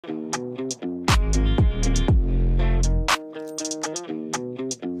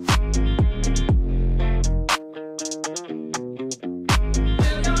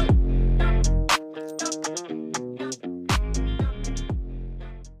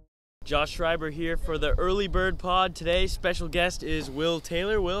Josh Schreiber here for the Early Bird Pod. Today, special guest is Will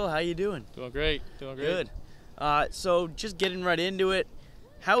Taylor. Will, how you doing? Doing great. Good. So just getting right into it,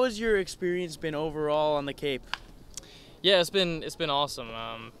 how has your experience been overall on the Cape? Yeah, it's been awesome.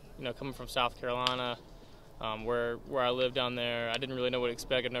 Coming from South Carolina, where I live down there, I didn't really know what to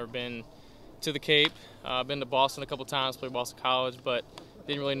expect. I've never been to the Cape. I've been to Boston a couple times, played Boston College, but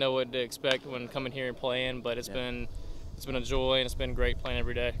didn't really know what to expect when coming here and playing. But it's been a joy, and it's been great playing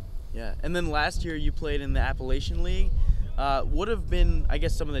every day. Yeah, and then last year you played in the Appalachian League. What have been, I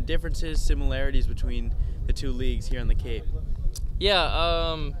guess, some of the differences, similarities between the two leagues here on the Cape?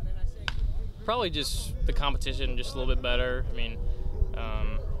 Yeah, probably just the competition just a little bit better. I mean,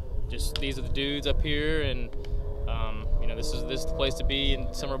 just these are the dudes up here, and this is the place to be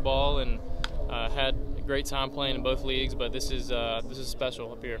in summer ball, and had a great time playing in both leagues. But this is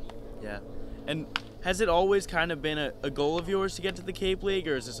special up here. Yeah, and has it always kind of been a goal of yours to get to the Cape League,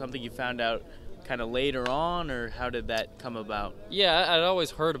 or is it something you found out kind of later on, or how did that come about? Yeah, I'd always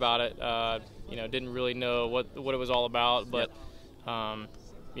heard about it. Didn't really know what it was all about, but I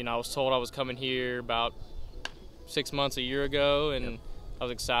was told I was coming here about 6 months, a year ago, and I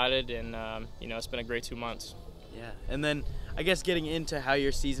was excited, and it's been a great 2 months. Yeah, and then I guess getting into how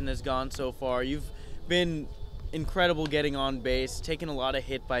your season has gone so far, you've been incredible getting on base, taking a lot of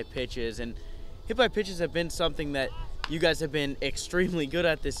hit by pitches, and hit by pitches have been something that you guys have been extremely good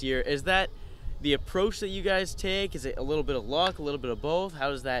at this year. Is that the approach that you guys take? Is it a little bit of luck, a little bit of both? How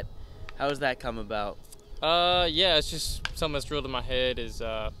does that come about? Yeah, it's just something that's drilled in my head is,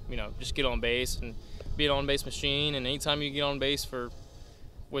 just get on base and be an on-base machine. And anytime you get on base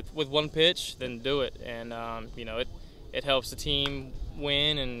with one pitch, then do it. And, it helps the team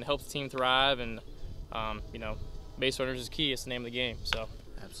win and helps the team thrive. And, base runners is key. It's the name of the game. So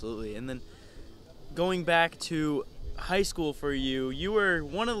absolutely. And then going back to high school for you, you were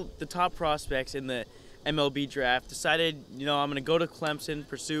one of the top prospects in the MLB draft. Decided, I'm going to go to Clemson,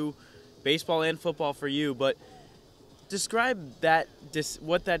 pursue baseball and football for you, but describe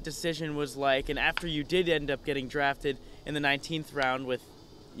what that decision was like, and after you did end up getting drafted in the 19th round with,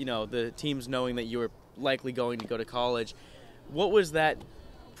 the teams knowing that you were likely going to go to college, what was that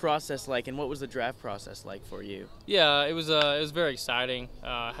process like, and what was the draft process like for you? Yeah, it was very exciting.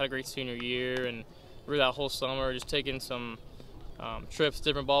 I had a great senior year, and through that whole summer, just taking some trips to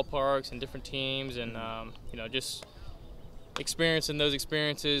different ballparks and different teams, and just experiencing those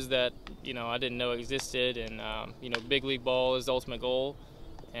experiences that I didn't know existed. And big league ball is the ultimate goal,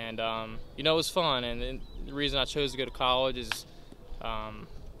 and it was fun. And the reason I chose to go to college is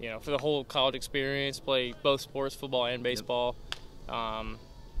for the whole college experience, play both sports, football and baseball.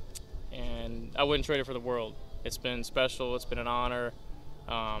 And I wouldn't trade it for the world. It's been special. It's been an honor.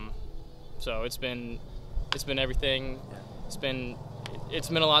 So it's been everything. It's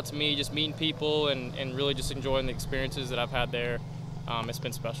meant a lot to me, just meeting people and really just enjoying the experiences that I've had there. It's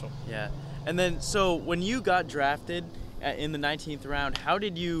been special. Yeah. And then, so when you got drafted in the 19th round, how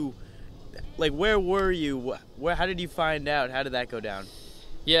did you, where were you? How did you find out? How did that go down?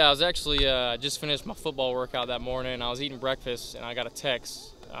 Yeah, I was actually just finished my football workout that morning. I was eating breakfast, and I got a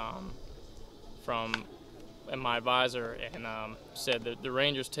text from my advisor, and said that the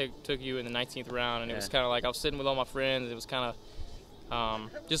Rangers took you in the 19th round. And it was kind of like I was sitting with all my friends. It was kind of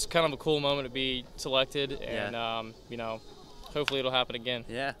just kind of a cool moment to be selected, and hopefully it'll happen again.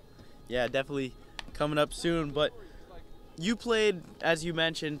 Yeah, definitely coming up soon. But you played, as you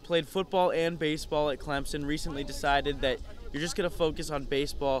mentioned, played football and baseball at Clemson. Recently decided that you're just going to focus on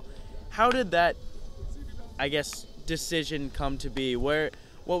baseball. How did that, I guess, decision come to be? What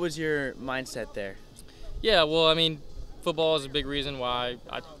was your mindset there? Yeah, well, I mean, football is a big reason why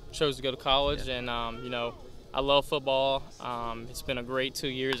I chose to go to college, and I love football. It's been a great 2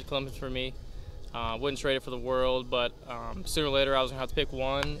 years at Clemson for me. Wouldn't trade it for the world, but sooner or later I was going to have to pick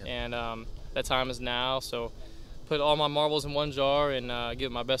one, and that time is now. So put all my marbles in one jar and give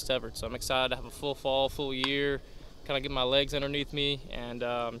it my best effort. So I'm excited to have a full fall, full year, kind of get my legs underneath me, and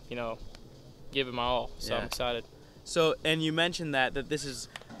give it my all. So I'm excited. So, and you mentioned that this is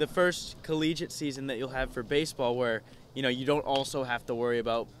the first collegiate season that you'll have for baseball, where you don't also have to worry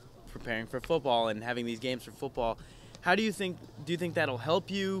about preparing for football and having these games for football. How do you think that'll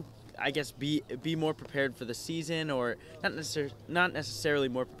help you, I guess, be more prepared for the season, or not necessarily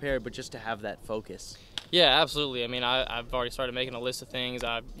more prepared, but just to have that focus? Yeah, absolutely. I mean, I've already started making a list of things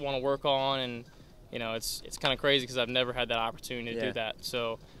I want to work on, and it's kind of crazy because I've never had that opportunity to do that.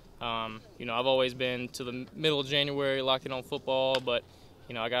 So I've always been to the middle of January locked in on football, but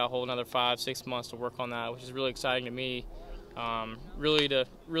I got a whole another 5-6 months to work on that, which is really exciting to me. Really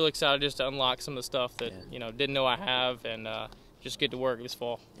excited just to unlock some of the stuff that didn't know I have, and just get to work this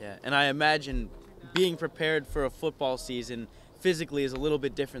fall. Yeah, and I imagine being prepared for a football season physically is a little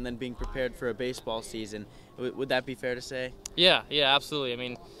bit different than being prepared for a baseball season. Would that be fair to say? Yeah, absolutely. I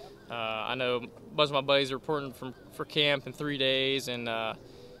mean, I know a bunch of my buddies are reporting for camp in 3 days, and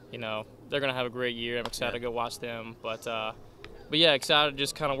you know, they're gonna have a great year. I'm excited to go watch them, but yeah, excited to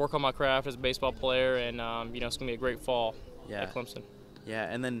just kind of work on my craft as a baseball player, and you know, it's gonna be a great fall at Clemson. Yeah,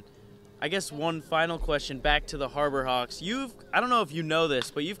 and then I guess one final question back to the Harbor Hawks. I don't know if you know this,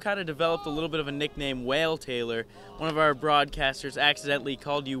 but you've kind of developed a little bit of a nickname, Whale Taylor. One of our broadcasters accidentally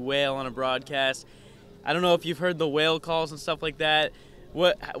called you Whale on a broadcast. I don't know if you've heard the whale calls and stuff like that.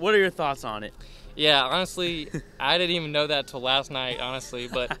 What are your thoughts on it? Yeah, honestly, I didn't even know that till last night, honestly,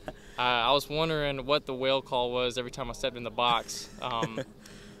 but I was wondering what the whale call was every time I stepped in the box.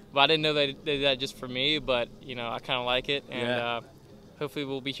 But I didn't know they did that just for me, but, you know, I kind of like it, and hopefully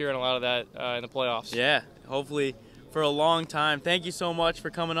we'll be hearing a lot of that in the playoffs. Yeah, hopefully for a long time. Thank you so much for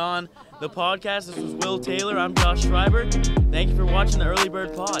coming on the podcast. This was Will Taylor. I'm Josh Schreiber. Thank you for watching the Early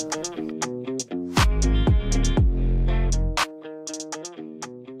Bird Pod.